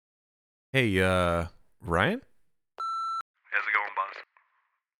Hey, Ryan? How's it going, boss?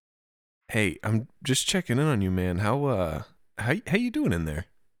 Hey, I'm just checking in on you, man. How you doing in there?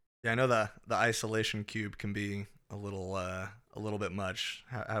 Yeah, I know the isolation cube can be a little bit much.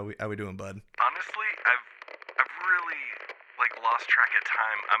 How we doing, bud? Honestly, I've really lost track of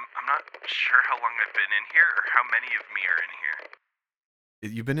time. I'm not sure how long I've been in here or how many of me are in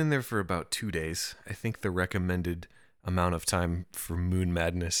here. You've been in there for about 2 days. I think the recommended amount of time for Moon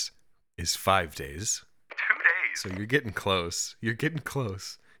Madness is 5 days. 2 days, So you're getting close. You're getting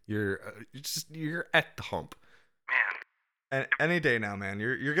close. You're at the hump. man. Any day now, man.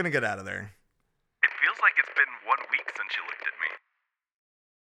 You're gonna get out of there. It feels like it's been 1 week since you looked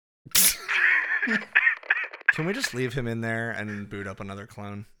at me. Can we just leave him in there and boot up another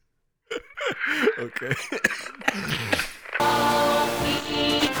clone? Okay.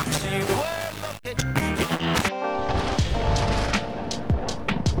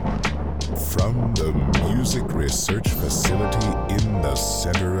 From the Music Research Facility in the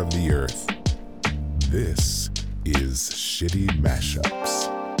center of the earth, this is Shitty Mashups.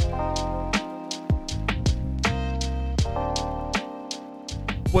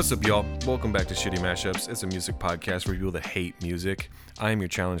 What's up, y'all? Welcome back to Shitty Mashups. It's a music podcast for people that hate music. I am your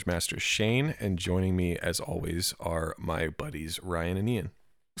challenge master, Shane, and joining me, as always, are my buddies, Ryan and Ian.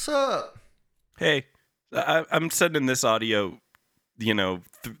 What's up? Hey, I'm sending this audio,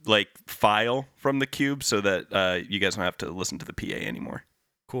 file from the cube so that you guys don't have to listen to the PA anymore.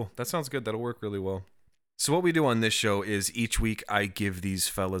 Cool. That sounds good. That'll work really well. So what we do on this show is each week I give these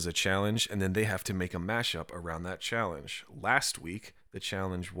fellas a challenge, and then they have to make a mashup around that challenge. Last week, the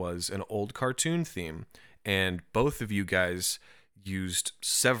challenge was an old cartoon theme, and both of you guys used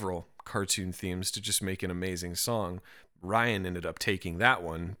several cartoon themes to just make an amazing song. Ryan ended up taking that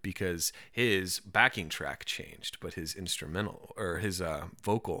one because his backing track changed, but his instrumental or his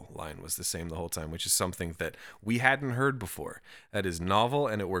vocal line was the same the whole time, which is something that we hadn't heard before. That is novel,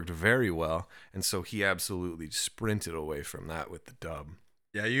 and it worked very well. And so he absolutely sprinted away from that with the dub.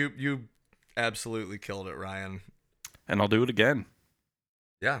 Yeah, you absolutely killed it, Ryan. And I'll do it again.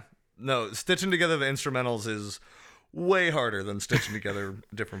 Yeah. No, stitching together the instrumentals is way harder than stitching together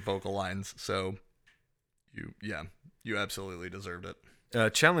different vocal lines. So you absolutely deserved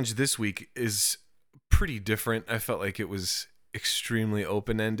it. Challenge this week is pretty different. I felt like it was extremely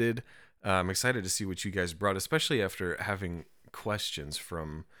open-ended. I'm excited to see what you guys brought, especially after having questions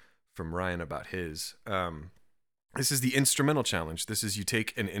from Ryan about his. This is the instrumental challenge. This is you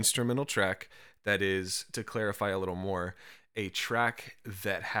take an instrumental track that is, to clarify a little more, a track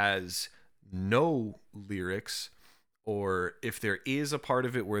that has no lyrics, or if there is a part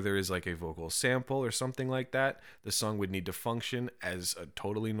of it where there is like a vocal sample or something like that, the song would need to function as a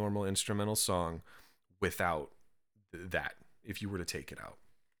totally normal instrumental song without that, if you were to take it out,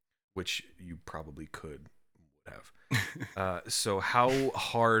 which you probably would have. So how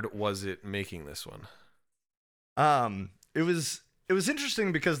hard was it making this one? It was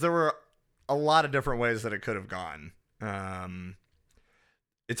interesting because there were a lot of different ways that it could have gone.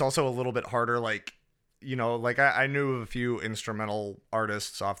 It's also a little bit harder, I knew of a few instrumental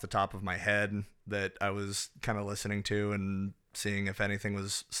artists off the top of my head that I was kind of listening to and seeing if anything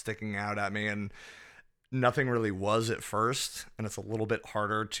was sticking out at me, and nothing really was at first. And it's a little bit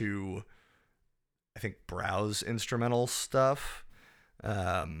harder to, I think, browse instrumental stuff,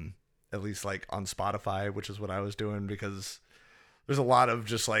 at least like on Spotify, which is what I was doing, because there's a lot of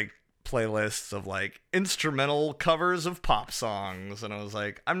just like playlists of like instrumental covers of pop songs, and I was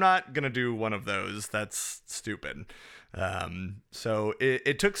like, I'm not gonna do one of those. That's stupid. So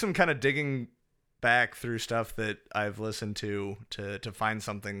it took some kind of digging back through stuff that I've listened to find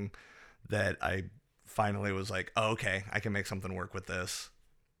something that I finally was like, oh, okay, I can make something work with this.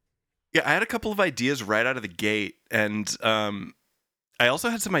 Yeah, I had a couple of ideas right out of the gate, and I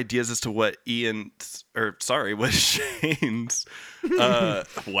also had some ideas as to what what Shane's.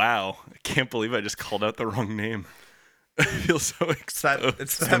 Wow, I can't believe I just called out the wrong name. I feel so exposed.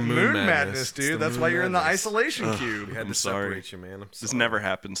 It's that Moon Madness, dude. That's why you're in the isolation We cube. had I'm to sorry. separate you, man. I'm This sorry. never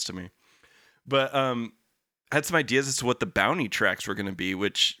happens to me. But I had some ideas as to what the bounty tracks were going to be,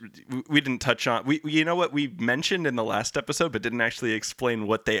 which we didn't touch on. You know what we mentioned in the last episode, but didn't actually explain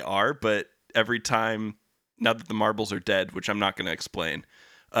what they are. But every time, now that the marbles are dead, which I'm not going to explain,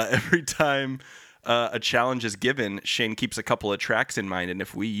 every time a challenge is given, Shane keeps a couple of tracks in mind, and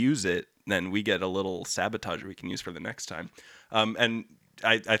if we use it, then we get a little sabotage we can use for the next time. And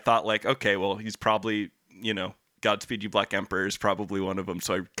I thought, like, okay, well, he's probably, Godspeed You Black Emperor is probably one of them.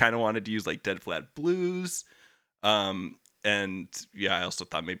 So I kind of wanted to use like Dead Flat Blues. And yeah, I also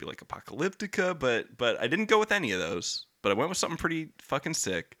thought maybe like Apocalyptica, but I didn't go with any of those. But I went with something pretty fucking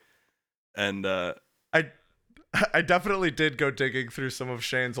sick. And I definitely did go digging through some of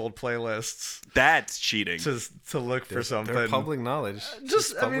Shane's old playlists that's cheating. to look for something. They're public knowledge.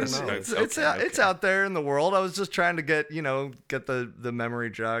 Just I mean, public knowledge. it's out there in the world. I was just trying to get the memory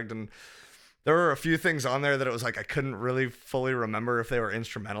jogged, and there were a few things on there that it was like I couldn't really fully remember if they were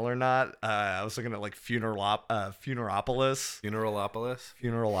instrumental or not. I was looking at like Funeralopolis.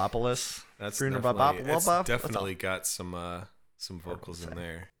 Funeralopolis. That's definitely got some vocals in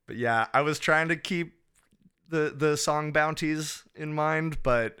there. But yeah, I was trying to keep the song bounties in mind,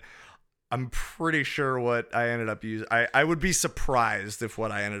 but I'm pretty sure what I ended up using. I would be surprised if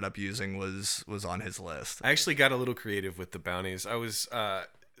what I ended up using was on his list. I actually got a little creative with the bounties. I was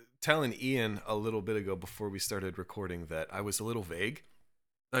telling Ian a little bit ago before we started recording that I was a little vague.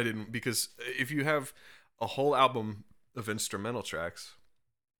 I didn't, because if you have a whole album of instrumental tracks,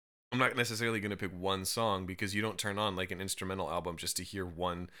 I'm not necessarily going to pick one song, because you don't turn on like an instrumental album just to hear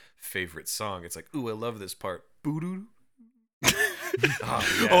one favorite song. It's like, ooh, I love this part. Boo-doo.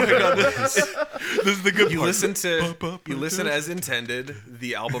 Oh my god, this is the good you part. You listen as intended,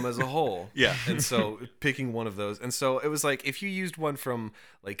 the album as a whole. Yeah. And so picking one of those. And so it was like, if you used one from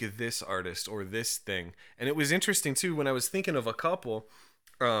like this artist or this thing, and it was interesting too, when I was thinking of a couple,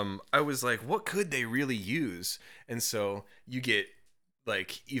 I was like, what could they really use? And so you get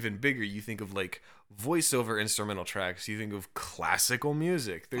like even bigger. You think of like voiceover instrumental tracks, you think of classical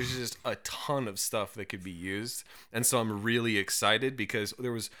music. There's just a ton of stuff that could be used. And so I'm really excited, because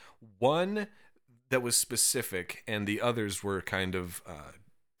there was one that was specific and the others were kind of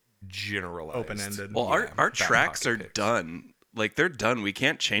generalized, open-ended. Well, Yeah, our back tracks pocket are picks. done. Like, they're done. We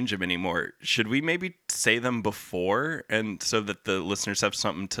can't change them anymore. Should we maybe say them before, and so that the listeners have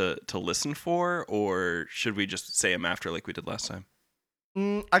something to listen for, or should we just say them after like we did last time?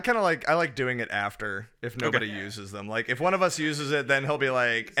 I like doing it after, if nobody uses them. Like if one of us uses it, then he'll be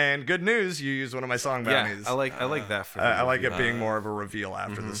like, "And good news, you used one of my song Yeah, bounties." I like that. For I like it being more of a reveal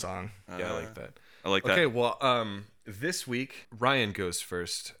after the song. Yeah, I like that. I like that. Okay, well, this week Ryan goes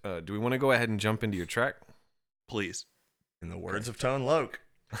first. Do we want to go ahead and jump into your track? Please. In the words of Tone Loc,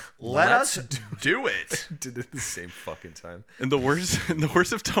 let us do it. Did it at the same fucking time. In the words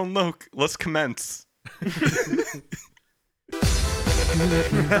of Tone Loc, let's commence.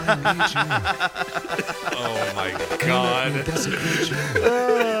 Oh my god.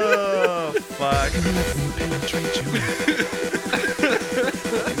 Oh fuck.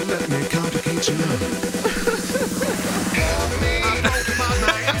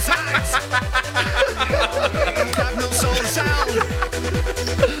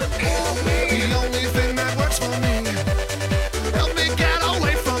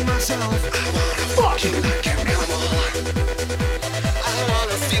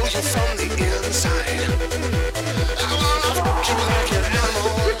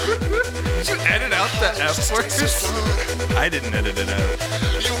 Edit out the F words. I didn't edit it out.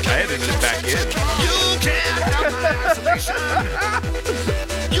 I edited it back in. You can't have my isolation.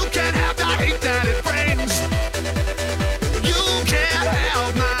 You can't have the hate that it brings. You can't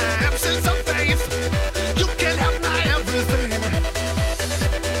have my absence of faith. You can't have my everything.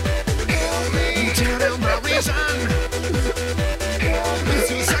 You can't have my reason.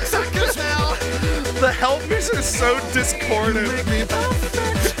 This is sex I can smell. The help music is so discordant. Make me perfect.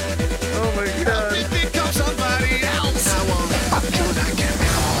 Oh my god. Let me become somebody else. I wanna fuck you like an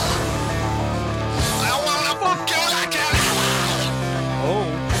animal. I wanna fuck you like an animal. Oh.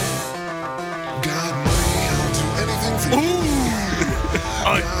 God, money, I'll do anything for you.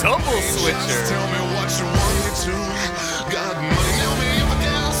 A double switcher. Just tell me what you want me to. God, money, tell me if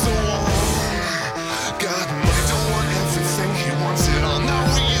against the wall. God, money, don't want everything. He wants it all. No,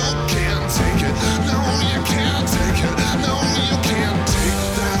 you can't take it. No, you can't take it. No, you can't take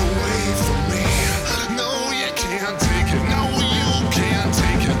that away from me. No, you can't take it. No, you can't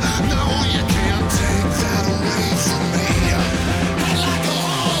take it. No, you can't take that away from me. I'd like a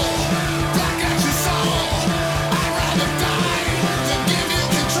hole back at your soul. I'd rather die than give you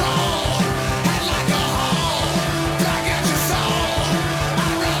control. I'd like a hole back at your soul.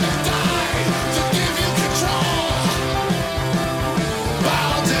 I'd rather die than give you control.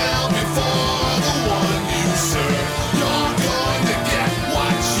 Bow down before the one you serve. You're going to get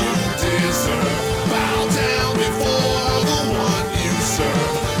what you deserve. Bow down before the one you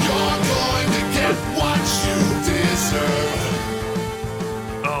serve. You're going to get what you deserve.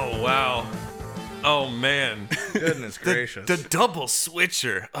 Oh wow. Oh man. Goodness gracious. The double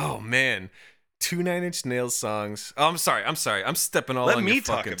switcher. Oh man. 2 Nine Inch Nails songs. Oh, I'm sorry. I'm stepping all Let on me your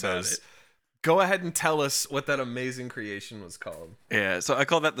talk fucking about toes. it. Go ahead and tell us what that amazing creation was called. Yeah, so I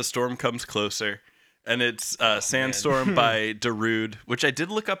call that The Storm Comes Closer. And it's Sandstorm by Darude, which I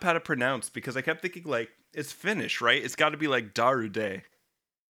did look up how to pronounce because I kept thinking, like, it's Finnish, right? It's got to be like Darude.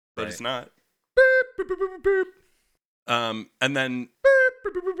 But it's not. And then...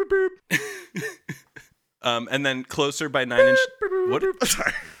 and then Closer by 9 Inch... What?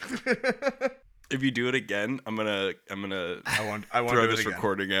 Sorry. If you do it again, I'm gonna I want throw to this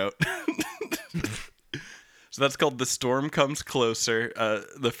recording out. So that's called The Storm Comes Closer.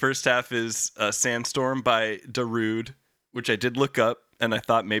 The first half is Sandstorm by Darude, which I did look up, and I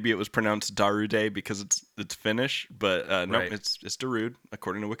thought maybe it was pronounced Darude because it's Finnish, but no, it's Darude,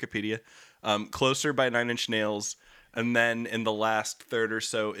 according to Wikipedia. Closer by 9 Inch Nails, and then in the last third or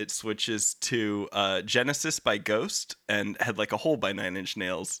so, it switches to Genesis by Ghost, and had like a hole by 9 Inch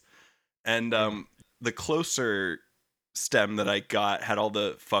Nails. And the Closer stem that I got had all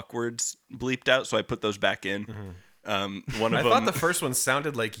the fuck words bleeped out, so I put those back in. One of I them, thought the first one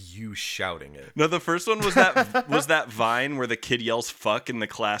sounded like you shouting it. no, the first one was that Vine where the kid yells "fuck" in the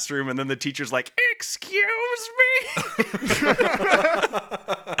classroom, and then the teacher's like, "Excuse me."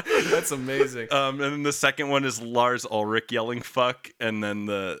 That's amazing. And then the second one is Lars Ulrich yelling "fuck," and then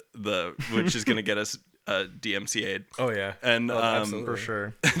the which is gonna get us DMCA'd. Oh yeah, And absolutely. For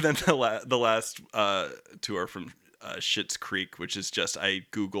sure. and then the last two are from Schitt's Creek, which is just I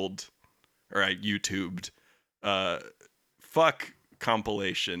googled or I YouTubed fuck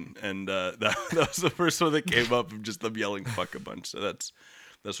compilation, and that was the first one that came up of just them yelling fuck a bunch. So that's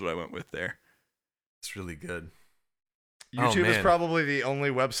what I went with there. It's really good. YouTube is man. probably the only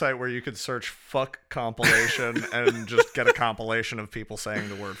website where you could search fuck compilation and just get a compilation of people saying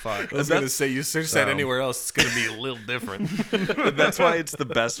the word fuck. I was gonna say, you search that anywhere else, it's gonna be a little different. That's why it's the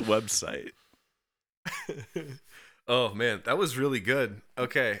best website. Oh man, that was really good.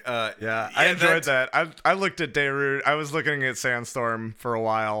 Okay, Yeah, I enjoyed that. I looked at Darude. I was looking at Sandstorm for a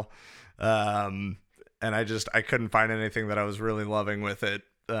while, and I couldn't find anything that I was really loving with it.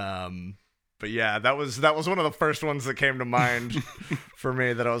 But yeah, that was one of the first ones that came to mind for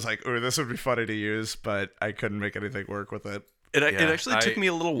me that I was like, "Ooh, this would be funny to use," but I couldn't make anything work with it. It actually took me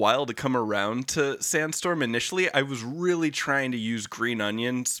a little while to come around to Sandstorm. Initially, I was really trying to use Green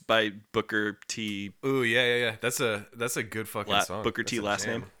Onions by Booker T. Ooh, yeah. That's a good fucking song. Booker T. That's a last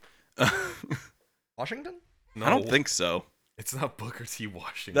jam. name. Washington? No, I don't think so. it's not Booker T.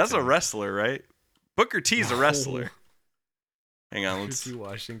 Washington. That's a wrestler, right? Booker T's a wrestler. Hang on, Booker let's. T.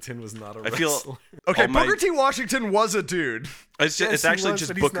 Washington was not a I wrestler. feel Okay, all my- Booker T. Washington was a dude. It's Yes, he actually was, just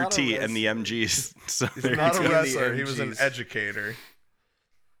but he's Booker not a T and the wrestler. MGs. So He's there not you a go. wrestler. He was an MGs. educator.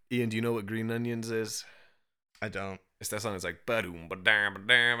 Ian, do you know what Green Onions is? I don't. It's that song. It's like ba-doom, ba-dam,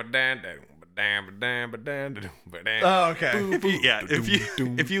 ba-dam, ba-dam, ba-dam, ba-dam, ba-dam, ba-dam, ba-dam. Oh, okay.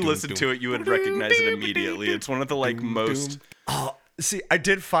 If you listen to it, you would recognize it immediately. It's one of the most. Oh, see, I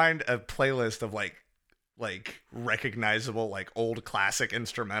did find a playlist of like recognizable like old classic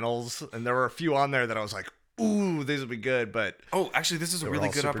instrumentals, and there were a few on there that I was like, "Ooh, these would be good." But Oh, actually, this is a They were really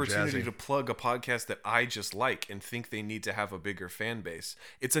all good super opportunity jazzy. to plug a podcast that I just like and think they need to have a bigger fan base.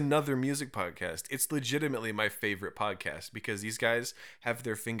 It's another music podcast. It's legitimately my favorite podcast because these guys have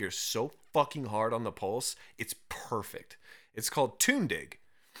their fingers so fucking hard on the pulse. It's perfect. It's called Tune Dig.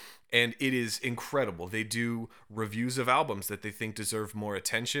 And it is incredible. They do reviews of albums that they think deserve more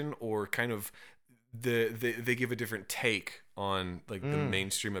attention, or kind of they give a different take on like the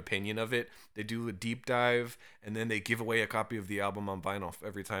mainstream opinion of it. They do a deep dive, and then they give away a copy of the album on vinyl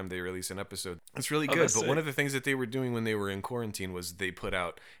every time they release an episode. It's really good. that's But sick. one of the things that they were doing when they were in quarantine was they put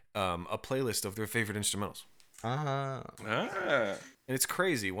out a playlist of their favorite instrumentals. Ah. And it's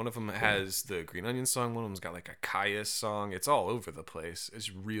crazy. One of them has the Green Onion song. One of them's got like a Caius song. It's all over the place.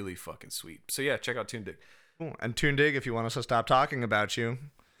 It's really fucking sweet. So yeah, check out Tune Dig. Cool. And Tune Dig, if you want us to stop talking about you,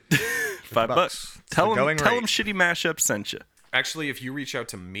 $5. It's Tell the them going rate. Shitty Mashup sent you. Actually, if you reach out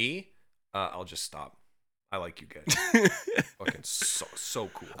to me, I'll just stop. I like you guys. Fucking so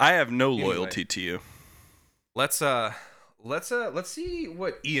cool. I have no Anyway. loyalty to you. Let's see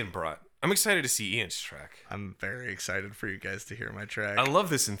what Ian brought. I'm excited to see Ian's track. I'm very excited for you guys to hear my track. I love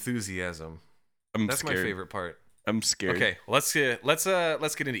this enthusiasm. I'm That's scared. my favorite part. I'm scared. Okay, let's get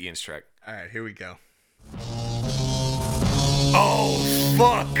into Ian's track. All right, here we go. Oh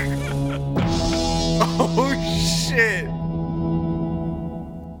fuck! Oh shit!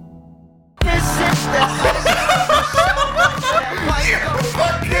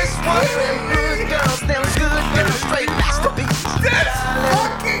 This one, them good girls, straight masterpieces. That's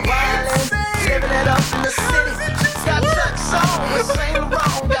fucking insane. Living it up in the city. Got Chuck's on with Saint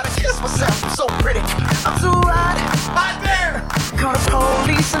Laurent. Gotta kiss myself, I'm so pretty. I'm too hot. Hot damn. Call the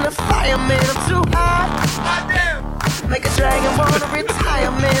police and the fireman. I'm too hot. Hot damn. Make a dragon wanna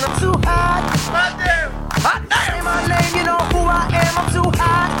retire, man. I'm too hot. Hot damn.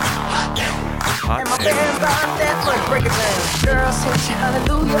 that foot, break it down. Girls hit you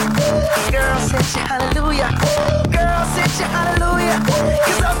hallelujah. Girls hit you hallelujah. Girls hit you hallelujah.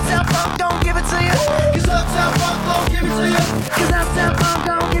 Cause Uptown Funk don't give it to you. Cause Uptown Funk don't give it to you. Cause Uptown Funk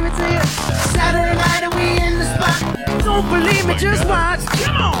don't give it to you. Saturday night and we in the spot. Don't believe me, just watch.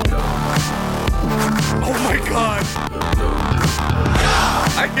 Come on. Oh my god.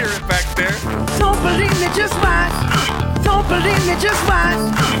 I hear it back there. Don't believe me, just watch. Don't believe me, just watch.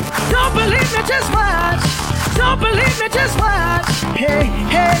 Don't believe me, just watch. Don't believe me, just watch. Hey,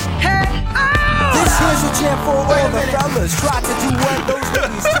 hey, hey, oh! This here's a jam for all the fellas. Try to do what those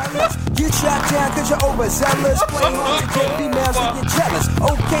ladies tell us. Get shot down cause you're overzealous. Play hard to get females to get jealous.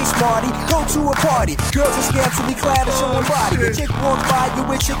 Okay, smarty, go to a party. Girls are scantily clad and showing body. A chick walks by you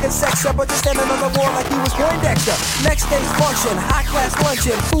with chicken sex up, but you're standing on the wall like he was Poindexter. Next day's function, high class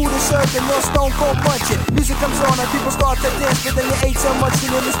luncheon. Food is served and no stone cold punching. Music comes on and people start to dance, but then you ate so much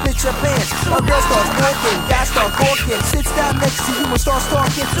you nearly spit your pants. A girl starts walking, guys start talking. Sits down next to you and starts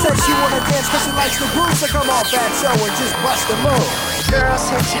talking. Says she wanna dance cause she likes the groove, so come on back show and just bust the move. Girls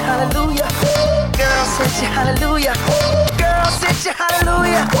hit you hallelujah. Girls hit you hallelujah. Girls hit you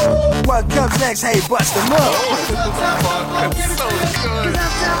hallelujah. What comes next? Hey, bust the move. Cause Uptown Funk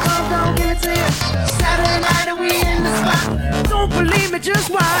don't give it to you. Saturday night and we in the spot. Don't believe me, just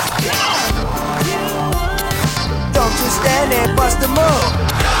watch. Don't just stand there, bust the move.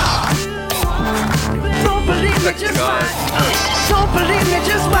 Don't believe me, just watch. Don't believe me,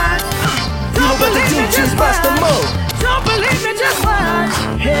 just watch. You know what to do, just bust the move. Don't believe me, just watch.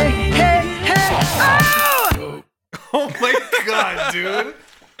 Hey, hey, hey, oh! Oh my god, dude.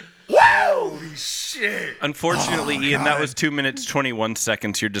 Holy shit. Unfortunately, Ian, that was 2 minutes 21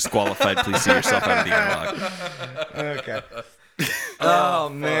 seconds. You're disqualified. Please see yourself out of the airlock. Okay. Oh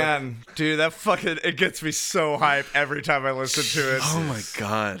man, dude, that fucking it gets me so hype every time I listen to it. Oh my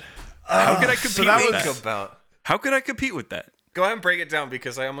god. How could I compete That with was that? about. How could I compete with that? Go ahead and break it down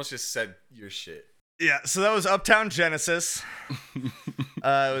because I almost just said your shit. Yeah, so that was Uptown Genesis. It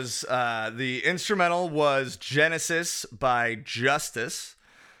was the instrumental was Genesis by Justice.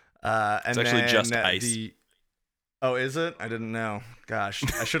 And It's actually then Just Ice. Oh, is it? I didn't know. Gosh,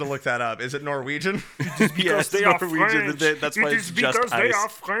 I should have looked that up. Is it Norwegian? Yes, they are Norwegian. French. That's It why is it's Just because they Ice. are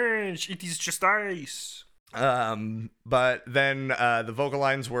French. It is just ice. But then the vocal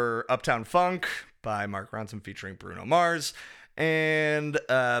lines were Uptown Funk by Mark Ronson featuring Bruno Mars, and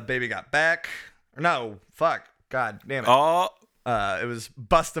Baby Got Back. No, fuck. God damn it. Oh, It was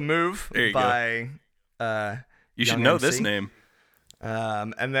Bust a Move There you by you should Young know MC. this name.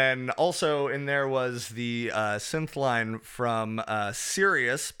 And then also in there was the synth line from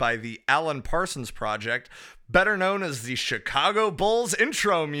Sirius by the Alan Parsons Project, better known as the Chicago Bulls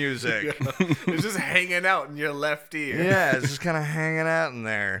intro music. It's just hanging out in your left ear. Yeah, it's just kind of hanging out in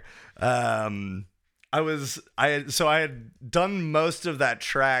there. I had done most of that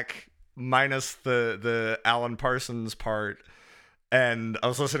track minus the Alan Parsons part, and I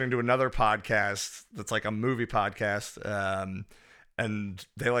was listening to another podcast that's like a movie podcast, and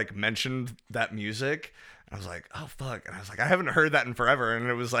they like mentioned that music. I was like, oh fuck, and I was like, I haven't heard that in forever, and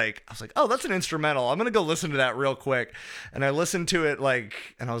I was like, oh, that's an instrumental. I'm gonna go listen to that real quick, and I listened to it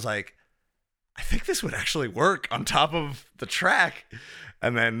and I was like, I think this would actually work on top of the track.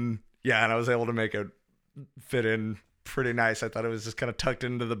 And then, yeah, and I was able to make it fit in pretty nice. I thought it was just kind of tucked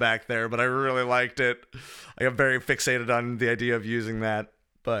into the back there, but I really liked it. I got very fixated on the idea of using that.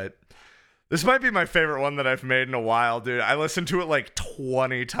 But this might be my favorite one that I've made in a while, dude. I listened to it like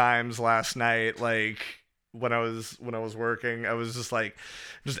 20 times last night, like when I was working. I was just like,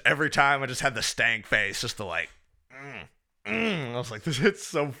 just every time I just had the stank face, just to like, I was like, this hits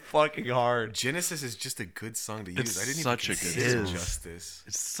so fucking hard. Genesis is just a good song to use. It's I didn't such even a good consider song. Justice.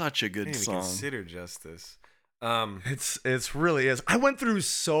 It's such a I good didn't even song. consider Justice. It's really is. I went through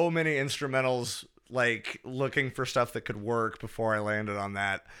so many instrumentals, like looking for stuff that could work before I landed on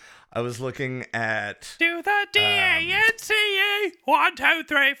that. I was looking at Do the D-A-N-C-E. 1, 2,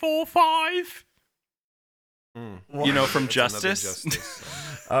 3, 4, 5. You know, from That's another Justice,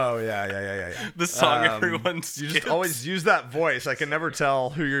 Justice. oh yeah. the song everyone's. You just always use that voice. I can never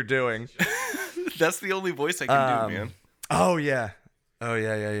tell who you're doing. That's the only voice I can do, man. Oh yeah.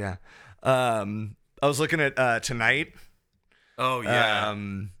 I was looking at Tonight. Oh yeah.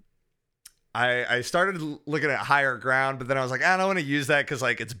 I started looking at Higher Ground, but then I was like, I don't want to use that because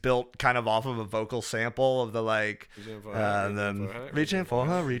like it's built kind of off of a vocal sample of the like Reaching for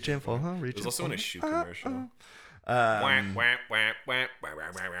her, reaching for her. It was also in a shoe commercial.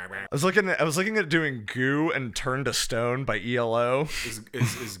 I was looking at doing Goo and Turn to Stone by ELO.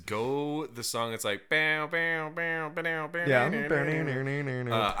 Is Go the song that's like bow bow bow bow bow?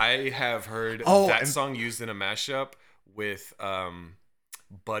 Yeah. I have heard Oh, that and- song used in a mashup with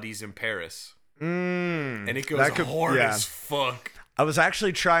Buddies in Paris, And and it goes hard as fuck. I was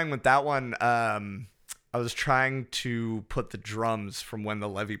actually trying with that one. I was trying to put the drums from When the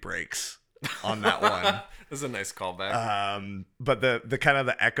Levee Breaks on that one. That's a nice callback. But the kind of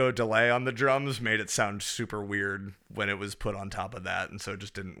the echo delay on the drums made it sound super weird when it was put on top of that, and so it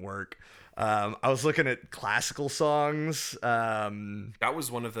just didn't work. I was looking at classical songs. That was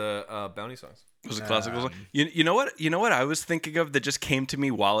one of the Bounty songs. It was a classical song. You know what? You know what I was thinking of that just came to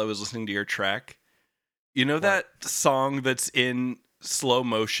me while I was listening to your track? You know that song that's in slow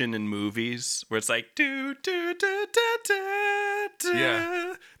motion in movies where it's like do do do do do do.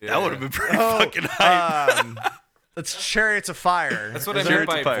 Yeah. That would have been pretty fucking hype. It's Chariots of Fire. That's what I Is meant there-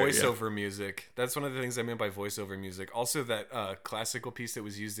 by Fire, yeah. voiceover music. That's one of the things I meant by voiceover music. Also, that classical piece that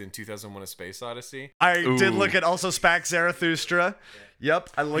was used in 2001: A Space Odyssey. I did look at also Spax Zarathustra. Yep,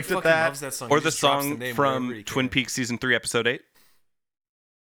 I looked He at fucking that. loves that song. Or He the just drops song name from wherever he Twin can. Peaks season 3 episode 8.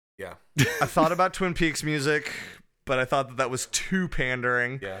 Yeah. I thought about Twin Peaks music, but I thought that was too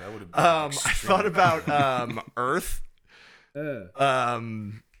pandering. Yeah, that would have been I thought about Earth. What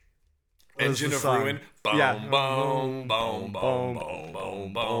was Engine the of song? Ruin. Boom, Yeah. boom, boom, boom,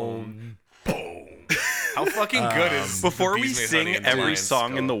 boom, boom, boom. How fucking good is Before the we Bees Made sing Honey and every Lion's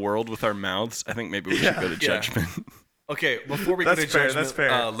song in Skull? the world with our mouths, I think maybe we should go to judgment. Okay, before we go to That's fair, judgment, that's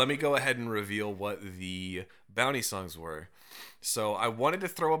fair. let me go ahead and reveal what the bounty songs were. So I wanted to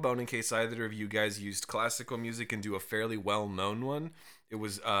throw a bone in case either of you guys used classical music and do a fairly well-known one. It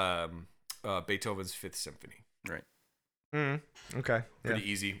was Beethoven's Fifth Symphony. Right. Okay. Yeah. Pretty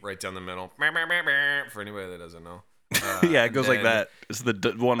easy, right down the middle. For anybody that doesn't know. Yeah, it goes like that. It's the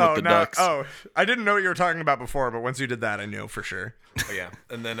one with the ducks. I didn't know what you were talking about before, but once you did that, I knew for sure. Oh, yeah.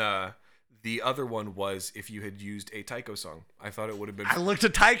 And then the other one was if you had used a taiko song. I thought it would have been. I looked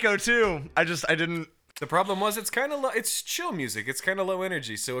at Taiko too. I didn't. The problem was it's kind of it's chill music. It's kind of low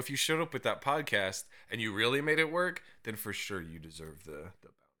energy. So if you showed up with that podcast and you really made it work, then for sure you deserve the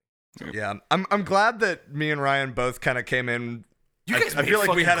bounty. Yeah, I'm glad that me and Ryan both kind of came in. You guys I made feel like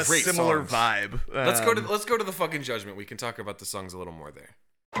we fucking had a great similar songs. vibe. Let's go to the fucking judgment. We can talk about the songs a little more there.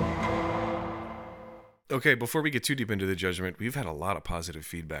 Okay, before we get too deep into the judgment, we've had a lot of positive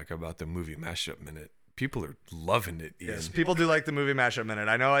feedback about the movie mashup minute. People are loving it, Ian. Yes, people do like the movie mashup minute.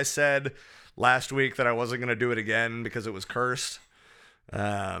 I know I said last week that I wasn't going to do it again because it was cursed.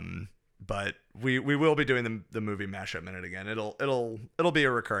 But we will be doing the movie mashup minute again. It'll be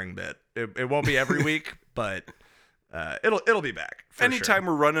a recurring bit. It won't be every week, but it'll be back. For Anytime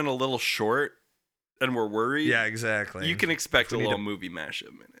sure. we're running a little short and we're worried, Yeah, exactly. you can expect a We need little to- movie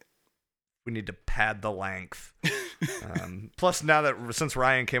mashup minute. We need to pad the length. Plus, now that since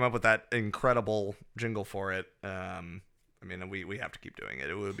Ryan came up with that incredible jingle for it, I mean, we have to keep doing it.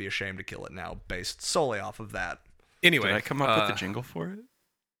 It would be a shame to kill it now, based solely off of that. Anyway, Did I come up with the jingle for it?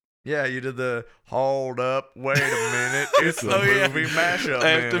 Yeah, you did the hold up, wait a minute, it's the Oh, yeah. movie mashup. I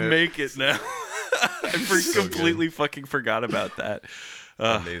have to minute. make it now. I completely fucking forgot about that.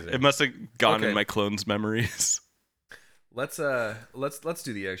 Amazing. It must have gone Okay. in my clone's memories. Let's do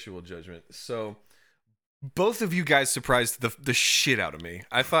the actual judgment. So both of you guys surprised the shit out of me.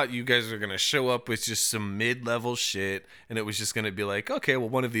 I thought you guys were gonna show up with just some mid-level shit, and it was just gonna be like, okay, well,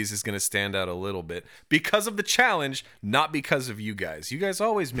 one of these is gonna stand out a little bit because of the challenge, not because of you guys. You guys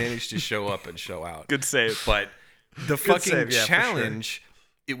always manage to show up and show out. Good save. But the fucking save, yeah, for sure. challenge,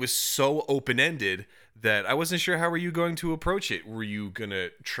 it was so open-ended that I wasn't sure how were you going to approach it. Were you going to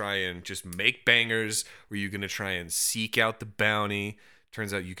try and just make bangers? Were you going to try and seek out the bounty?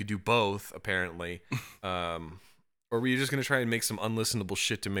 Turns out you could do both, apparently. Or were you just going to try and make some unlistenable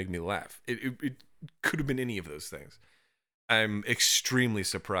shit to make me laugh? It could have been any of those things. I'm extremely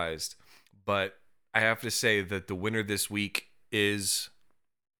surprised, but I have to say that the winner this week is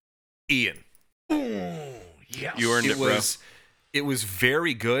Ian. Yes. You earned it, bro. It was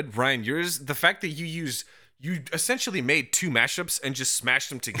very good. Ryan, yours, the fact that you essentially made two mashups and just smashed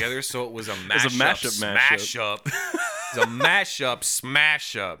them together so it was a mashup, was a mashup. smash up. It was a mashup,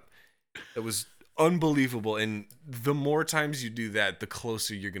 smash up. It was unbelievable. And the more times you do that, the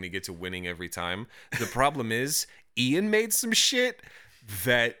closer you're going to get to winning every time. The problem is, Ian made some shit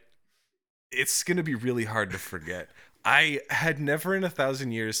that it's going to be really hard to forget. I had never in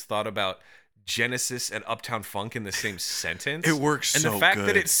 1,000 years thought about Genesis and Uptown Funk in the same sentence. It works and so the fact good.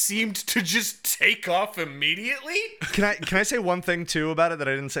 that it seemed to just take off immediately. Can I say one thing too about it that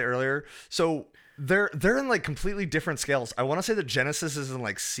I didn't say earlier? So they're in like completely different scales. I want to say that Genesis is in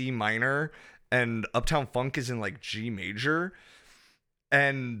like C minor and Uptown Funk is in like G major.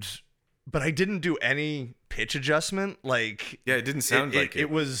 But I didn't do any pitch adjustment. Like, Yeah, it didn't sound like it. It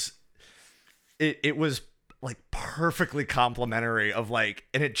was like perfectly complimentary of like,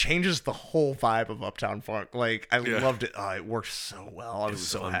 and it changes the whole vibe of Uptown Funk. Like, I loved it. Oh, it worked so well. I was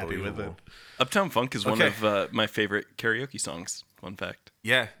so happy with it. Uptown Funk is one of my favorite karaoke songs. Fun fact.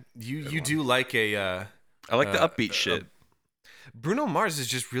 Yeah, you do like a. I like the upbeat shit. Bruno Mars is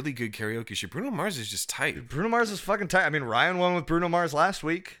just really good karaoke shit. Bruno Mars is just tight. Bruno Mars is fucking tight. I mean, Ryan won with Bruno Mars last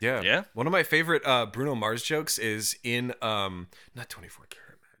week. Yeah. Yeah. One of my favorite Bruno Mars jokes is in not 24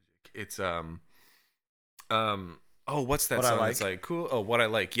 Karat Magic. It's oh, what's that What I song? Like? It's like cool. Oh, What I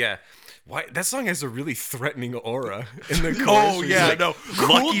Like. Yeah. Why that song has a really threatening aura in the chorus. Oh, where yeah, he's like, no.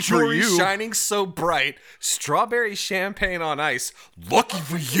 Cool Lucky for jewelry you. shining so bright, strawberry champagne on ice. Lucky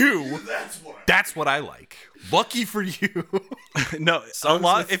for you. That's what I like. Lucky for you. No, a Songs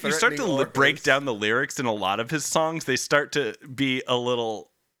lot. with If you start to threatening break auras. down the lyrics in a lot of his songs, they start to be a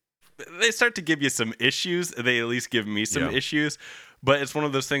little. They start to give you some issues. They at least give me some Yeah. issues. But it's one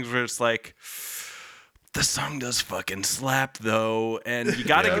of those things where it's like, the song does fucking slap though, and you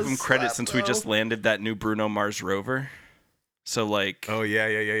got to It give does him credit slap, since we just though. landed that new Bruno Mars rover. So like, Oh yeah.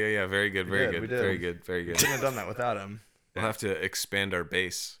 Very good. Very did, good. we did. Very good. Very good. Couldn't have done that without him. We'll have to expand our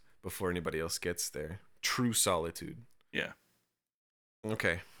base before anybody else gets there. True solitude. yeah.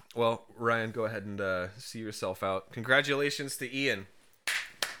 Okay. Well, Ryan, go ahead and see yourself out. Congratulations to Ian.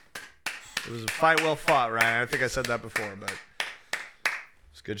 It was a fight well fought, Ryan. I think I said that before, but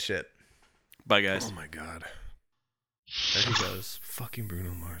it's good shit. Bye guys. Oh my god. There he goes. Fucking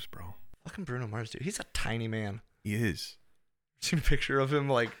Bruno Mars, bro. Fucking Bruno Mars, dude. He's a tiny man. He is. Seen a picture of him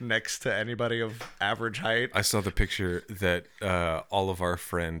like next to anybody of average height. I saw the picture that all of our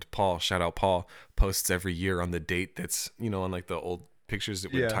friend Paul, shout out Paul, posts every year on the date that's, on like the old pictures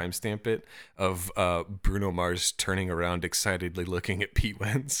that would Yeah. timestamp it of Bruno Mars turning around excitedly looking at Pete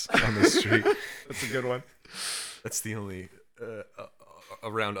Wentz on the street. That's a good one. That's the only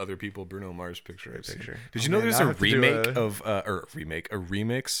around other people Bruno Mars picture I've seen. picture. Did Oh, you know man, there's now I a have to do remake a- of a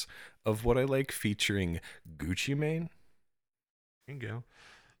remix of What I Like featuring Gucci Mane? There you go.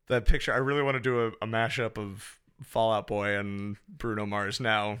 That picture, I really want to do a mashup of Fall Out Boy and Bruno Mars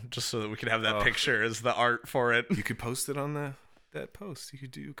now, just so that we can have that Oh. picture as the art for it. You could post it on that post. You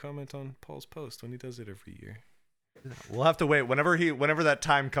could do comment on Paul's post when he does it every year. We'll have to wait. Whenever that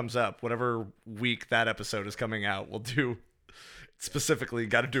time comes up, whatever week that episode is coming out, we'll do specifically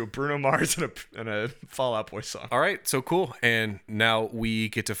got to do a Bruno Mars and a Fall Out Boy song. All right, so cool. And now we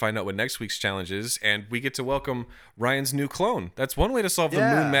get to find out what next week's challenge is, and we get to welcome Ryan's new clone. That's one way to solve the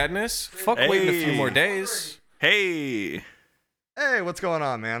Yeah. moon madness. Fuck waiting a few Hey. more days. Hey. Hey, what's going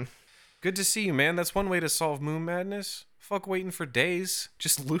on, man? Good to see you, man. That's one way to solve moon madness. Fuck waiting for days.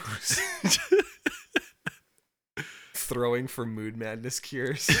 Just lose. Throwing for mood madness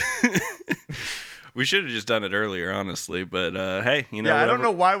cures. We should have just done it earlier, honestly. But hey, Yeah, I whatever. don't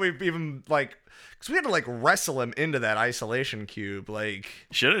know why we've even because we had to wrestle him into that isolation cube.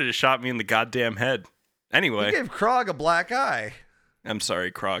 Should have just shot me in the goddamn head. We Anyway, gave Krog a black eye. I'm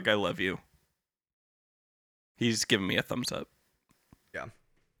sorry, Krog. I love you. He's giving me a thumbs up.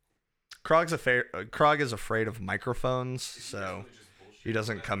 Krog is afraid of microphones, so he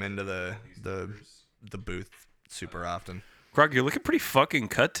doesn't come into the booth super often. Krog, you're looking pretty fucking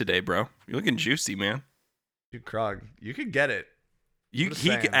cut today, bro. You're looking juicy, man. Dude, Krog, you could get it. He just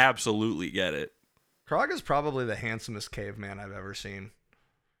could saying. absolutely get it. Krog is probably the handsomest caveman I've ever seen.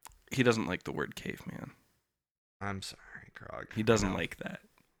 He doesn't like the word caveman. I'm sorry, Krog. He doesn't I know. like that.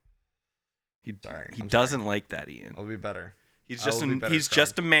 He Sorry, He I'm doesn't like that, Ian. I'll be better. He's I just will be better, he's Krog.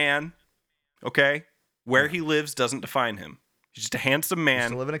 just a man. Okay, where he lives doesn't define him. He's just a handsome Used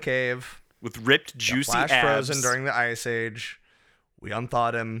man to live in a cave. with ripped, Got juicy flash abs. frozen during the Ice Age. We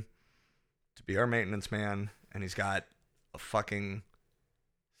unthawed him to be our maintenance man, and he's got a fucking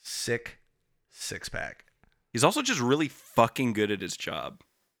sick six-pack. He's also just really fucking good at his job.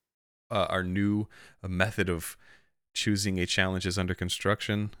 Our new method of choosing a challenge is under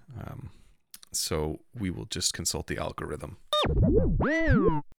construction. So we will just consult the algorithm.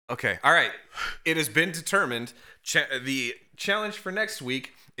 Okay. All right. It has been determined. The challenge for next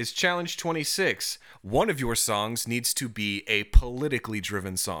week is Challenge 26. One of your songs needs to be a politically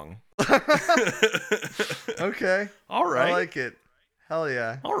driven song. Okay. All right. I like it. Hell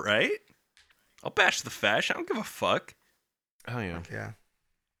yeah. All right. I'll bash the fash. I don't give a fuck. Oh, yeah. Yeah.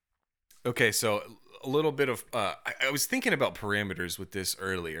 Okay, so a little bit of I was thinking about parameters with this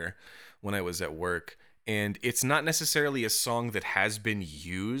earlier when I was at work, and it's not necessarily a song that has been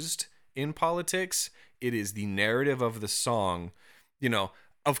used in politics. It is the narrative of the song. You know,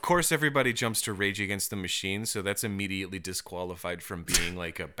 of course, everybody jumps to Rage Against the Machine, so that's immediately disqualified from being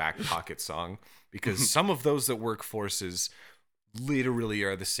like a back pocket song, because some of those that work forces literally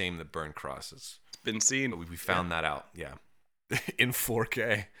are the same that burn crosses. It's been seen. We found that out, yeah, in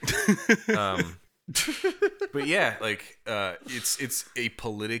 4K. But yeah, like it's a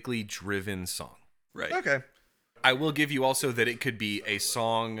politically driven song. Right. Okay. I will give you also that it could be a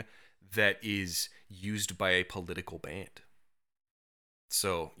song that is used by a political band.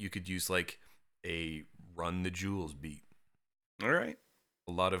 So you could use like a Run the Jewels beat. All right.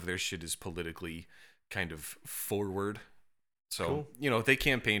 A lot of their shit is politically kind of forward. So, Cool. you know, they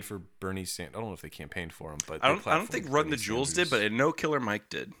campaigned for Bernie Sanders. I don't know if they campaigned for him, but I don't think Run the Jewels did, but I know Killer Mike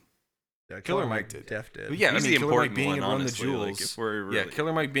did. Yeah, Killer Mike did. Def did. But yeah, He's I mean, the Killer important Mike being one, in Run the honestly, like, Jewels. if we're really... Yeah,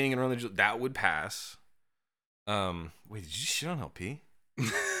 Killer Mike being in Run the Jewels, that would pass. Wait, did you shit on LP?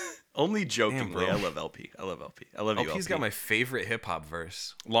 Only jokingly. bro. I love LP. I love LP. I love you, LP. LP's got my favorite hip hop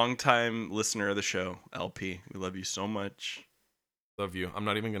verse. Longtime listener of the show, LP. We love you so much. Love you. I'm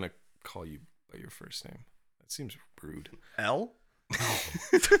not even gonna call you by your first name. That seems rude. L?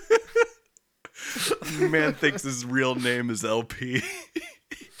 Man thinks his real name is LP.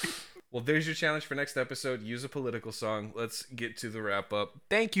 Well, there's your challenge for next episode. Use a political song. Let's get to the wrap up.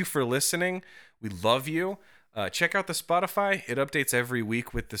 Thank you for listening. We love you. Check out the Spotify. It updates every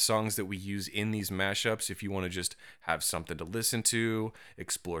week with the songs that we use in these mashups. If you want to just have something to listen to,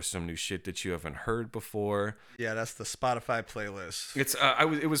 explore some new shit that you haven't heard before. Yeah, that's the Spotify playlist. It's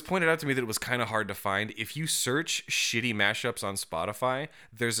it was pointed out to me that it was kind of hard to find. If you search shitty mashups on Spotify,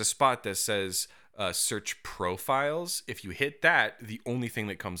 there's a spot that says search profiles. If you hit that, the only thing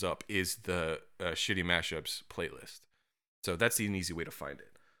that comes up is the shitty mashups playlist. So that's an easy way to find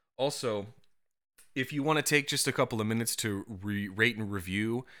it. Also, if you want to take just a couple of minutes to rate and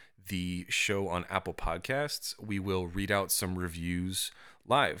review the show on Apple Podcasts, we will read out some reviews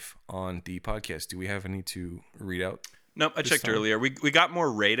live on the podcast. Do we have any to read out? Nope, I checked earlier. We got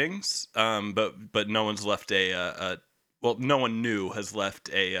more ratings, but no one's left no one new has left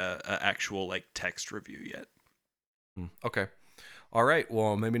a actual like text review yet. Okay. All right.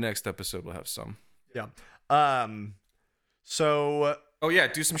 Well, maybe next episode we'll have some. Yeah. So Oh yeah,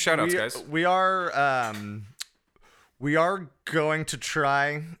 do some shout outs, guys. We are going to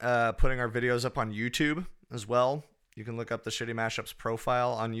try putting our videos up on YouTube as well. You can look up the Shitty Mashups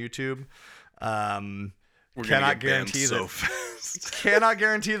profile on YouTube. We're cannot guarantee so that fast. Cannot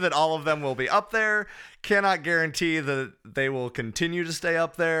guarantee that all of them will be up there. Cannot guarantee that they will continue to stay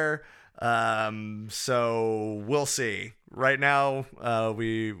up there. So we'll see. Right now,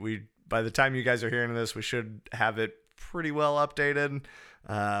 we by the time you guys are hearing this, we should have it pretty well updated.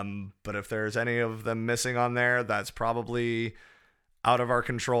 But if there's any of them missing on there, that's probably out of our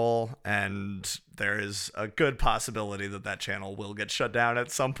control, and there is a good possibility that channel will get shut down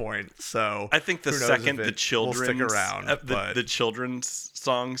at some point. So I think the who knows second if the it children's will stick around, but the children's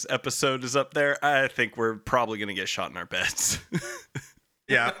songs episode is up there, I think we're probably gonna get shot in our beds.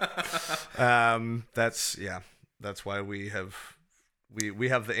 yeah, that's why we have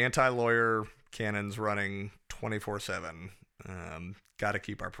the anti-lawyer cannons running 24/7. Got to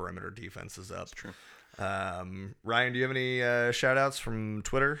keep our perimeter defenses up. That's true. Ryan, do you have any shout outs from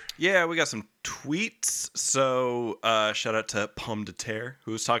Twitter? Yeah, we got some tweets. So shout out to Pomme de Terre,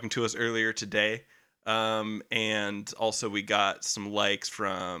 who was talking to us earlier today. And also we got some likes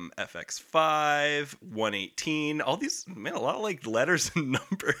from FX5, 118. All these, man, a lot of like letters and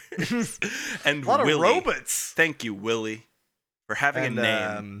numbers. And a lot Willie. of robots. Thank you, Willie, for having a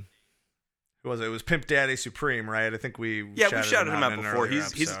name. Who was it? It was Pimp Daddy Supreme, right? I think we we shouted him out in an before. earlier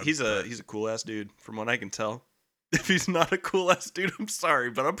He's episode, a cool ass dude, from what I can tell. If he's not a cool ass dude, I'm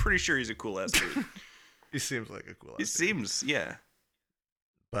sorry, but I'm pretty sure he's a cool ass dude. he seems like a cool. He seems, yeah.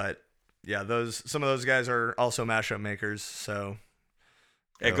 But yeah, some of those guys are also mashup makers. So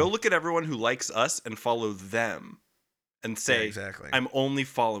yeah, go look at everyone who likes us and follow them, and say, yeah, exactly. I'm only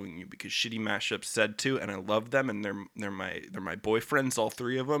following you because Shitty Mashup said to, and I love them, and they're my boyfriends, all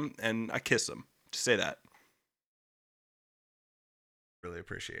three of them, and I kiss them. Just say that. Really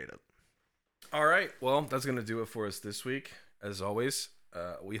appreciate it. All right. Well, that's going to do it for us this week. As always,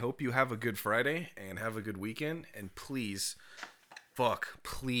 we hope you have a good Friday and have a good weekend. And please,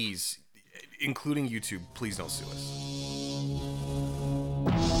 including YouTube, please don't sue us.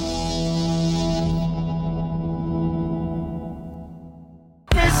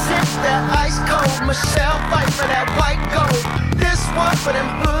 This is that ice cold Michelle fight for that white gold. This one for them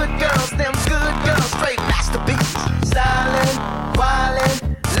hood girls, them good girls, straight masterpieces. Styling,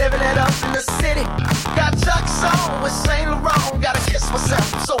 wildin', living it up in the city. Got Chuck's on with Saint Laurent, gotta kiss myself,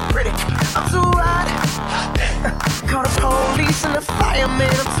 I'm so pretty.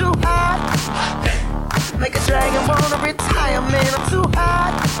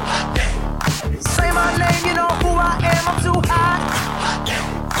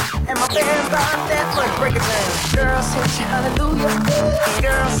 about that money, break it down. Girls hit you hallelujah.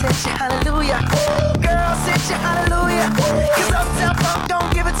 Girls hit you hallelujah. Girls hit you hallelujah. Cause Uptown Funk don't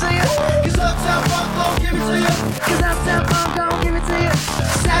give it to you. Cause Uptown Funk don't give it to you. Cause Uptown Funk don't give it to you.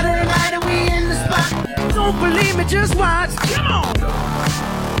 Saturday night and we in the spot. Don't believe me, just watch. Come on.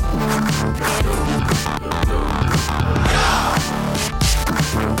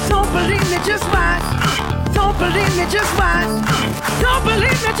 Don't believe me, just watch. Don't believe me, just watch. Don't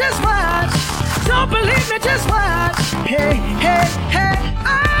believe me, just watch. Don't believe me, just watch. Hey, hey, hey,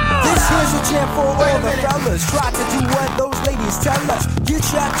 oh! This here's a jam for all the fellas. Try to do what those ladies tell us. Get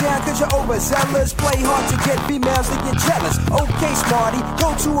shot down cause you're overzealous. Play hard to get females to get jealous. Okay, smarty,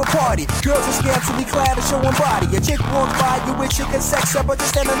 go to a party. Girls are scantily clad and showing body. A chick walks by you with chicken sex up, but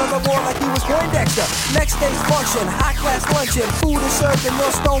just standing on the wall like he was Poindexter. Next day's function, high class luncheon. Food is served and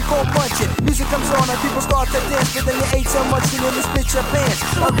no stone cold punching. Music comes on and people start to dance, but then you ate so much you nearly spit your pants.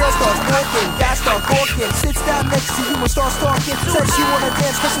 A girl starts walking, guys start walking. Sits down next to you and starts talking. Says she wanna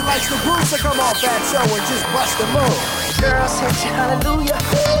dance cause she likes the groove, so come on, fatso, and just bust the move. Girls hit you hallelujah.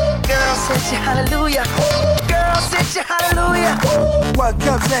 Girls hit you hallelujah. Girls hit you hallelujah. What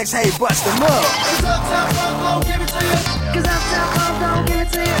comes next? Hey, bust the move. Cause Uptown Funk don't give it to you. Cause Uptown Funk don't give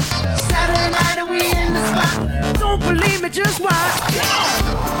it to you. Saturday night and we in the spot. Don't believe me, just watch.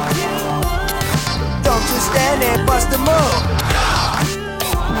 Don't just stand there, bust the move.